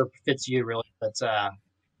of whatever fits you really, but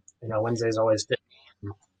Wednesday's always fit.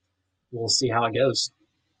 We'll see how it goes.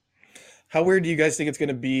 How weird do you guys think it's going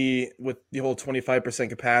to be with the whole 25%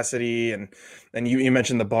 capacity, and you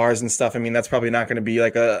mentioned the bars and stuff? I mean, that's probably not going to be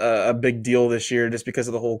like a big deal this year just because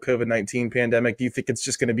of the whole COVID-19 pandemic. Do you think it's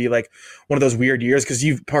just going to be like one of those weird years? Because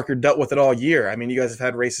you've, Parker, dealt with it all year. I mean, you guys have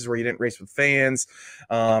had races where you didn't race with fans.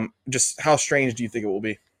 Just how strange do you think it will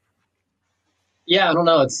be? Yeah, I don't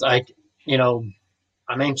know. It's like,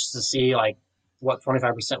 I'm anxious to see like what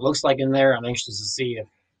 25% looks like in there. I'm anxious to see if,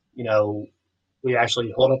 we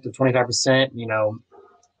actually hold up to 25%,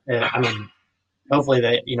 I mean, hopefully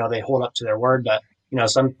they hold up to their word, but,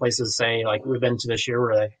 some places say, like we've been to this year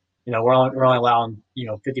where they, we're only allowing,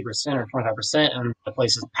 50% or 25%, and the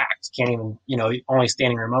place is packed, can't even, only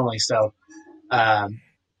standing room only. So,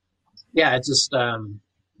 it's just,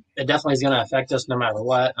 it definitely is going to affect us no matter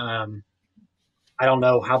what. I don't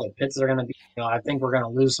know how the pits are going to be. I think we're going to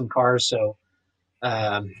lose some cars. So,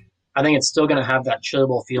 I think it's still going to have that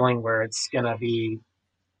chillable feeling where it's going to be,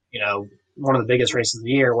 one of the biggest races of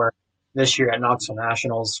the year, where this year at Knoxville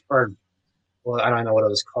Nationals, I don't know what it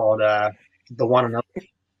was called, the one and only,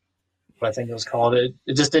 what I think it was called. It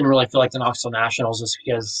just didn't really feel like the Knoxville Nationals, just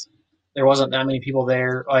because there wasn't that many people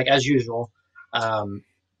there, like as usual. You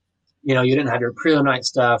didn't have your prelim night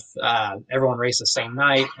stuff. Everyone raced the same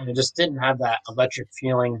night, and it just didn't have that electric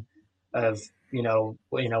feeling of,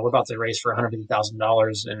 we're about to race for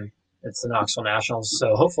 $150,000 and it's the Knoxville Nationals.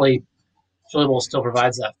 So hopefully Churchill still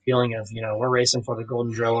provides that feeling of, we're racing for the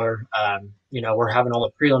Golden Driller. We're having all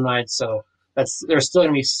the prelim nights. So there's still going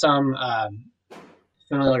to be some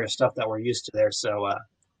familiar stuff that we're used to there. So,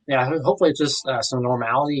 hopefully it's just some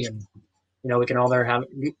normality, and, we can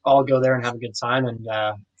all go there and have a good time, and,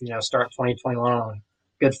 start 2021 on a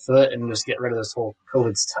good foot and just get rid of this whole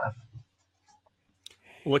COVID stuff.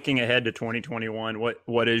 Looking ahead to 2021,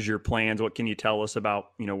 what is your plans? What can you tell us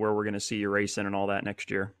about, where we're going to see you racing and all that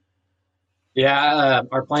next year? Yeah,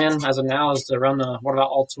 our plan as of now is to run the What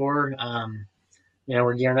About All Tour.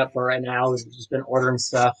 We're gearing up for it right now. We've just been ordering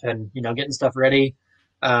stuff and, getting stuff ready.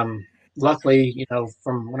 Luckily,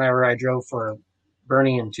 from whenever I drove for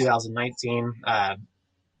Bernie in 2019, I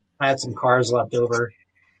had some cars left over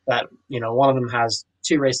that, one of them has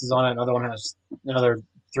 2 races on it. Another one has another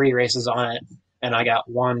 3 races on it. And I got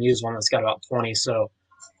one used one that's got about 20. So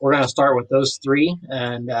we're going to start with those 3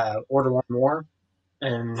 and order one more,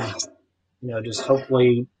 and, just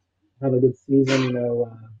hopefully have a good season.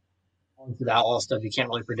 On to the outlaw stuff, you can't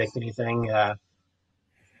really predict anything.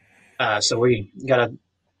 So we got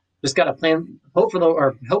to plan, hope for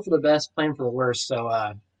the best, plan for the worst. So,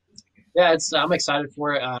 I'm excited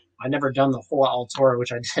for it. I never done the full outlaw tour,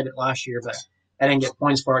 which I did it last year, but I didn't get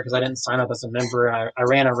points for it because I didn't sign up as a member. I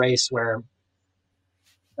ran a race where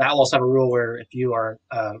the Outlaws have a rule where if you are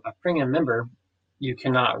a premium member, you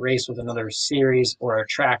cannot race with another series or a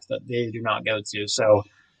track that they do not go to. So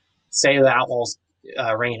say the Outlaws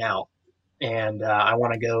rain out and I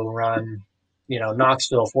want to go run,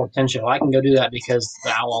 Knoxville 410 show. I can go do that because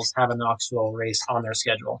the Outlaws have a Knoxville race on their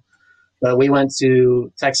schedule. But we went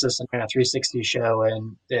to Texas and ran a 360 show,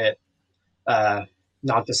 and it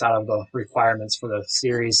knocked us out of the requirements for the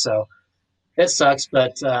series. So it sucks,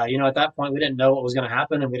 but at that point we didn't know what was going to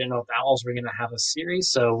happen, and we didn't know if the Owls were going to have a series.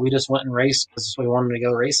 So we just went and raced because we wanted to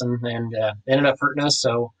go racing, and it ended up hurting us.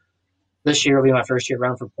 So this year will be my first year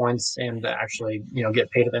running for points and actually,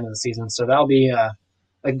 get paid at the end of the season. So that'll be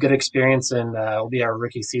a good experience, and it'll be our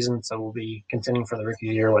rookie season. So we'll be continuing for the rookie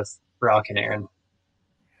year with Brock and Aaron.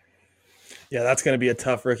 Yeah, that's going to be a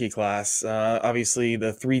tough rookie class. Obviously,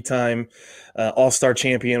 the 3-time All-Star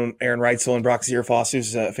champion Aaron Reitzel and Brock Zierfoss,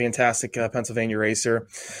 who's a fantastic Pennsylvania racer.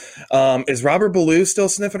 Is Robert Ballou still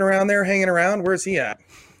sniffing around there, hanging around? Where's he at?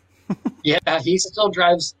 Yeah, he still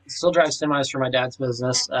drives semis for my dad's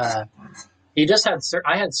business. He just had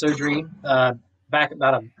I had surgery back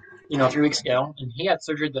about 3 weeks ago, and he had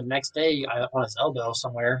surgery the next day on his elbow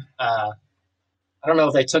somewhere. I don't know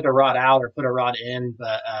if they took a rod out or put a rod in,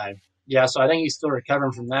 but yeah, so I think he's still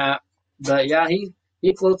recovering from that. But yeah, he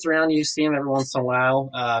floats around. You see him every once in a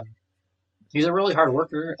while. He's a really hard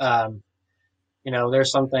worker.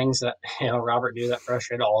 There's some things that Robert do that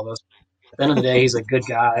frustrate all of us. At the end of the day, he's a good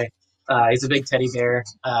guy. He's a big teddy bear.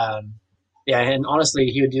 Yeah, and honestly,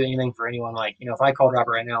 he would do anything for anyone. Like, if I called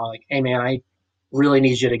Robert right now, like, hey man, I really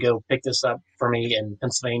need you to go pick this up for me in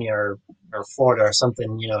Pennsylvania or Florida or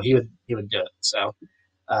something, he would do it. So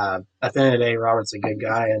at the end of the day, Robert's a good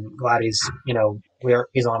guy, and glad he's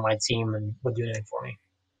he's on my team and would do anything for me.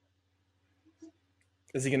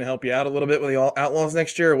 Is he going to help you out a little bit with the Outlaws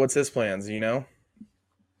next year, or what's his plans? I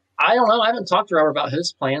don't know. I haven't talked to Robert about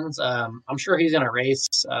his plans. I'm sure he's going to race.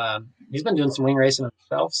 He's been doing some wing racing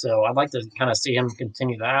himself, so I'd like to kind of see him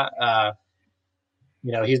continue that.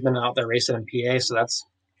 He's been out there racing in PA, so that's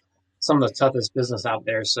some of the toughest business out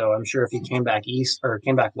there. So I'm sure if he came back east or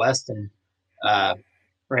came back west and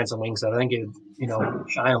ran some wings, I think it would,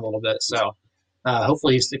 shine a little bit. So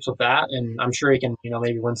hopefully he sticks with that, and I'm sure he can,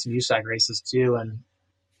 maybe win some USAC races too. And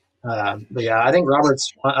but yeah, I think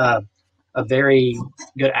Robert's a very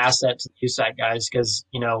good asset to the USAC guys because,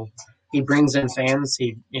 he brings in fans.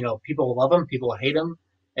 People love him, people hate him.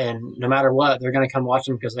 And no matter what, they're going to come watch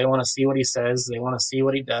him because they want to see what he says. They want to see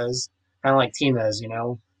what he does, kind of like Timez,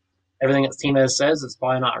 Everything that Timez says, it's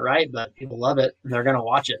probably not right, but people love it, and they're going to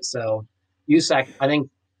watch it. So USAC, I think,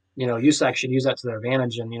 USAC should use that to their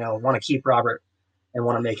advantage and, want to keep Robert and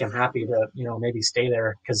want to make him happy to, maybe stay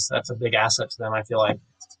there because that's a big asset to them, I feel like.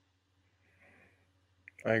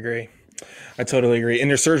 I agree. I totally agree. And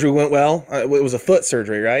your surgery went well? It was a foot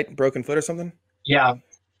surgery, right? Broken foot or something? Yeah,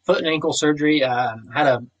 foot and ankle surgery. Had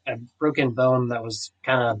a broken bone that was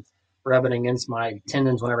kind of rubbing against my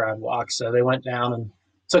tendons whenever I'd walk. So they went down and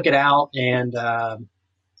took it out, and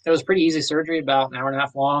it was pretty easy surgery, about an hour and a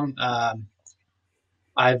half long.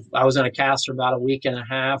 I was in a cast for about a week and a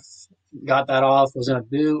half, got that off, was in a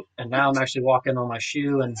boot, and now I'm actually walking on my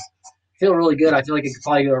shoe and feel really good. I feel like I could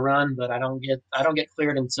probably go run, but I don't get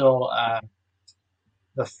cleared until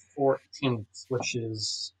the 14th, which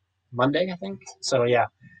is Monday, I think. So yeah,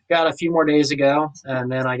 got a few more days to go,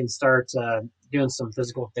 and then I can start doing some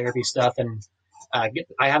physical therapy stuff. And I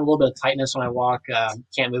have a little bit of tightness when I walk.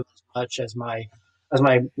 Can't move as much as my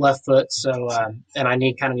left foot. So and I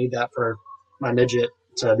need that for my midget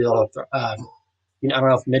to be able to. I don't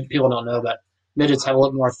know if people don't know, but midgets have a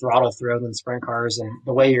little more throttle throw than sprint cars, and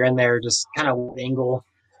the way you're in there just kind of angle.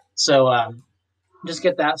 So just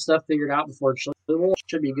get that stuff figured out before it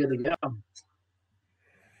should be good to go.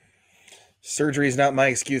 Surgery is not my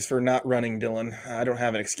excuse for not running, Dylan. I don't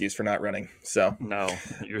have an excuse for not running. So no,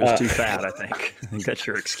 you're just too fat. I think that's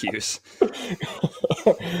your excuse.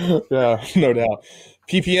 Yeah, no doubt.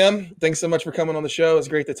 PPM, thanks so much for coming on the show. It's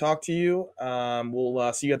great to talk to you.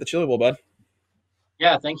 We'll see you at the Chili Bowl, bud.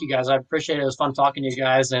 Yeah, thank you guys. I appreciate it. It was fun talking to you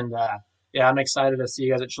guys, and yeah, I'm excited to see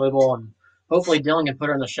you guys at Chili Bowl, and hopefully Dylan can put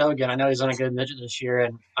her in the show again. I know he's on a good midget this year,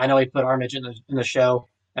 and I know he put our midget in the show,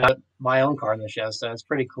 and I put my own car in the show, so it's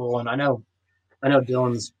pretty cool. And I know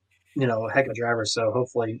Dylan's, a heck of a driver, so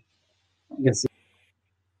hopefully you can see.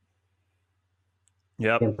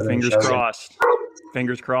 Yep, fingers crossed.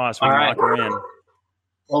 Fingers crossed. We can lock her in.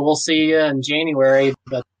 Well, we'll see you in January,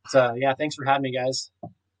 but yeah, thanks for having me, guys.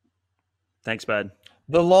 Thanks, bud.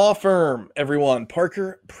 The law firm, everyone,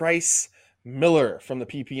 Parker Price Miller from the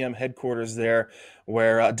PPM headquarters there,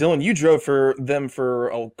 where Dylan, you drove for them for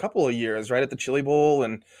a couple of years, right, at the Chili Bowl,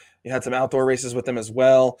 and you had some outdoor races with them as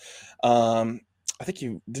well. I think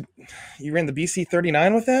you ran the BC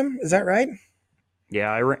 39 with them. Is that right?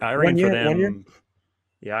 Yeah, I ran for them. 1 year?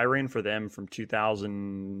 Yeah, I ran for them from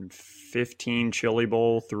 2015 Chili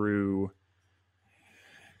Bowl through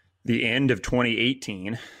the end of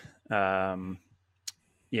 2018.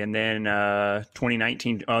 and then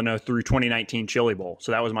 2019. Oh no, through 2019 Chili Bowl.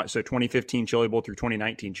 So that was 2015 Chili Bowl through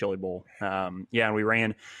 2019 Chili Bowl. And we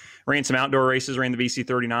ran some outdoor races. Ran the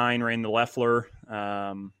VC39. Ran the Leffler.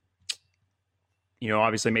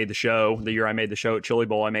 Obviously made the show. The year I made the show at Chili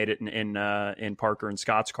Bowl, I made it in Parker and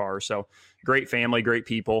Scott's car. So great family, great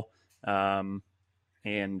people. I'm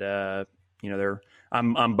bummed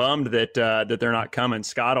that they're not coming.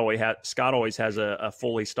 Scott always has a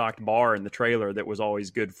fully stocked bar in the trailer that was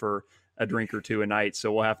always good for a drink or two a night.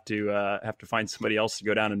 So we'll have to find somebody else to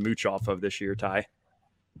go down and mooch off of this year, Ty.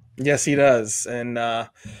 Yes, he does. And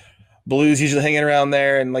Blue's usually hanging around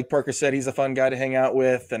there. And like Parker said, he's a fun guy to hang out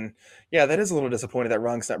with. And yeah, that is a little disappointed that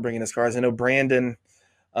Runk's not bringing his cars. I know Brandon,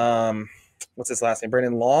 what's his last name?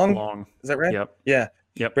 Brandon Long? Long. Is that right? Yep. Yeah.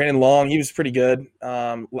 Yep. Brandon Long, he was pretty good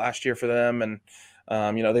last year for them. And,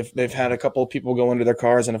 they've had a couple of people go into their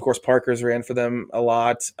cars. And, of course, Parker's ran for them a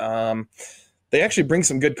lot. They actually bring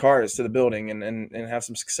some good cars to the building and have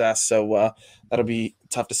some success. So that'll be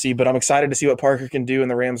tough to see. But I'm excited to see what Parker can do in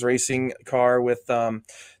the Rams racing car with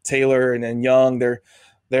Taylor and then Young.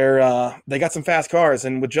 They got some fast cars.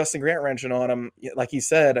 And with Justin Grant wrenching on them, like he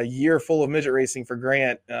said, a year full of midget racing for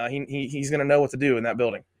Grant, he's going to know what to do in that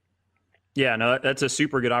building. Yeah, no, that's a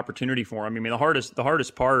super good opportunity for him. I mean, the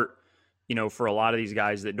hardest part, for a lot of these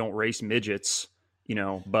guys that don't race midgets,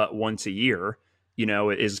 but once a year,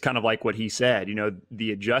 is kind of like what he said,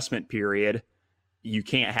 the adjustment period, you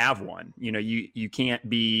can't have one, you can't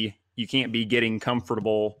be getting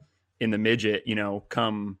comfortable in the midget,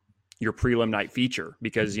 come your prelim night feature,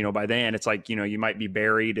 because, by then it's like, you might be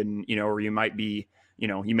buried and, or you might be,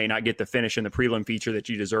 you may not get the finish in the prelim feature that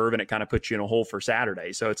you deserve, and it kind of puts you in a hole for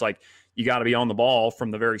Saturday. So it's like, you got to be on the ball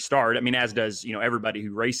from the very start. I mean, as does, everybody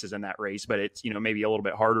who races in that race, but it's, maybe a little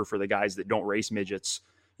bit harder for the guys that don't race midgets,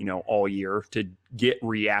 all year to get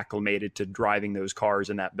reacclimated to driving those cars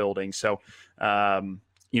in that building. So,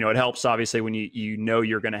 it helps obviously when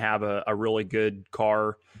you're going to have a really good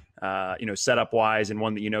car, setup wise, and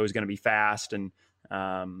one that is going to be fast, and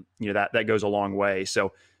that goes a long way.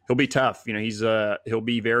 So he'll be tough. He'll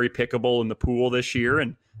be very pickable in the pool this year,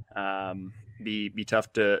 and be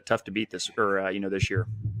tough to beat this year.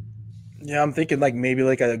 Yeah, I'm thinking maybe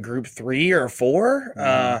a group 3 or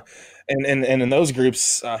 4. And in those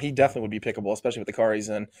groups, he definitely would be pickable, especially with the car he's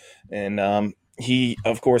in. And he,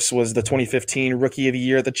 of course, was the 2015 Rookie of the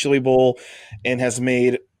Year at the Chili Bowl and has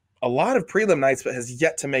made a lot of prelim nights, but has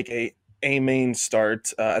yet to make a main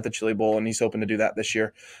start at the Chili Bowl. And he's hoping to do that this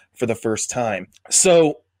year for the first time.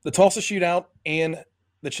 So the Tulsa Shootout and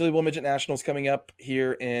the Chili Bowl Midget Nationals coming up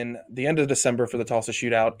here in the end of December for the Tulsa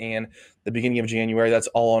Shootout and the beginning of January. That's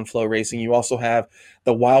all on Flow Racing. You also have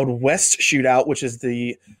the Wild West Shootout, which is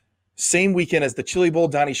the same weekend as the Chili Bowl.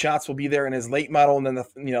 Donnie Schatz will be there in his late model, and then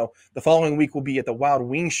the following week will be at the Wild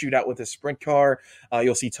Wing Shootout with his sprint car.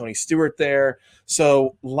 You'll see Tony Stewart there.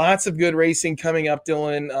 So lots of good racing coming up,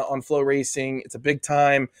 Dylan, on Flow Racing. It's a big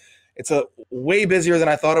time. It's a way busier than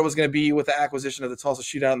I thought it was going to be with the acquisition of the Tulsa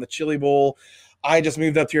Shootout and the Chili Bowl. I just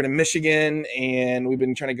moved up here to Michigan, and we've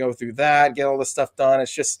been trying to go through that, get all this stuff done.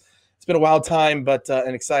 It's been a wild time, but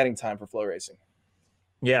an exciting time for Flow Racing.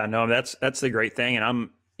 Yeah, no, that's the great thing. And I'm,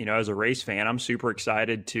 as a race fan, I'm super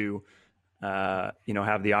excited to,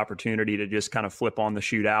 have the opportunity to just kind of flip on the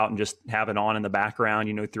shootout and just have it on in the background,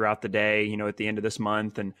 throughout the day, at the end of this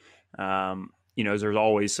month. And, there's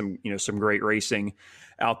always some great racing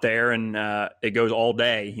out there, and it goes all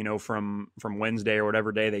day, from Wednesday or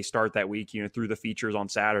whatever day they start that week, through the features on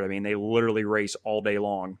Saturday. I mean, they literally race all day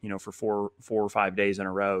long, for four or 5 days in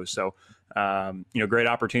a row. So, great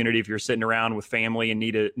opportunity if you're sitting around with family and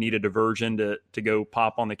need a diversion to go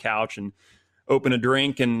pop on the couch and open a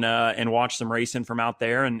drink and watch some racing from out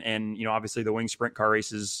there. And obviously the wing sprint car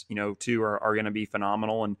races, too, are going to be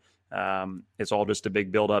phenomenal. And it's all just a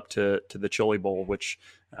big build up to the Chili Bowl, which,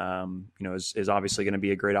 is obviously going to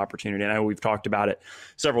be a great opportunity. And I know we've talked about it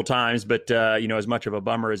several times, but, as much of a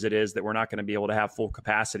bummer as it is that we're not going to be able to have full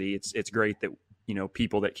capacity, it's great that,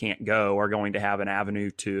 people that can't go are going to have an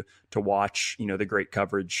avenue to watch, the great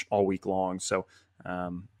coverage all week long. So,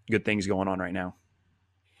 good things going on right now.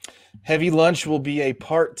 Heavy Lunch will be a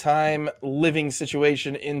part-time living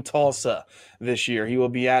situation in Tulsa this year. He will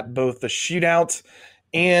be at both the Shootout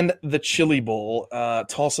and the Chili Bowl.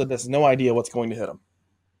 Tulsa has no idea what's going to hit him.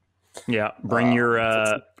 Yeah, bring your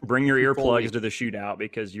earplugs to the Shootout,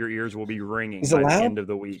 because your ears will be ringing by the end of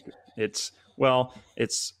the week. It's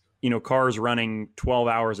cars running 12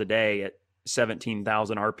 hours a day at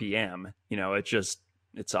 17,000 RPM.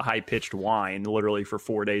 It's a high-pitched whine literally for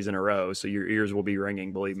 4 days in a row. So your ears will be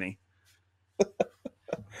ringing, believe me.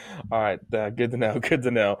 All right. Good to know. Good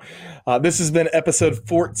to know. This has been episode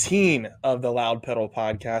 14 of the Loud Pedal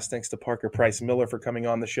podcast. Thanks to Parker Price Miller for coming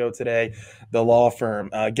on the show today. The law firm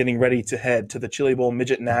getting ready to head to the Chili Bowl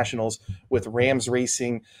Midget Nationals with Rams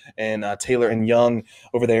Racing and Taylor and Young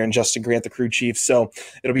over there, and Justin Grant, the crew chief. So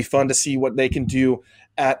it'll be fun to see what they can do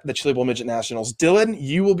at the Chili Bowl Midget Nationals. Dylan,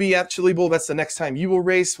 you will be at Chili Bowl. That's the next time you will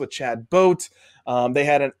race with Chad Boat. They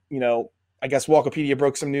had I guess Walkopedia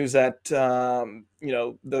broke some news that,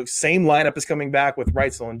 the same lineup is coming back with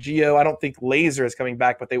Reitzel and Gio. I don't think Laser is coming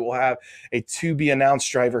back, but they will have a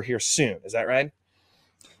to-be-announced driver here soon. Is that right?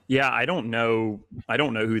 Yeah, I don't know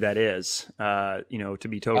who that is, to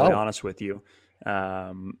be totally honest with you.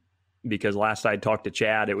 Because last I talked to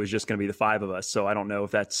Chad, it was just going to be the five of us. So I don't know if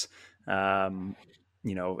that's,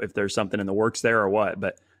 if there's something in the works there or what.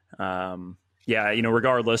 But,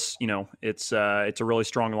 regardless, it's a really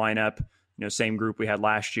strong lineup. Same group we had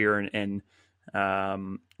last year, and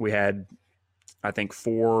we had, I think,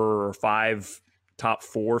 4 or 5 top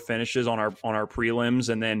 4 finishes on our prelims,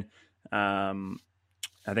 and then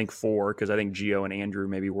I think 4, because I think Gio and Andrew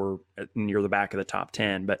maybe were near the back of the top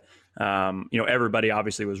 10. But everybody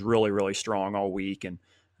obviously was really, really strong all week, and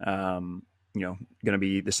going to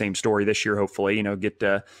be the same story this year. Hopefully,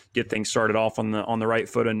 get things started off on the right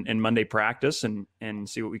foot in Monday practice, and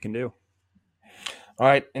see what we can do. All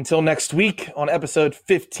right, until next week on episode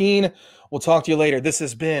 15, we'll talk to you later. This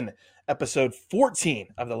has been episode 14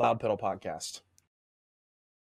 of the Loud Pedal podcast.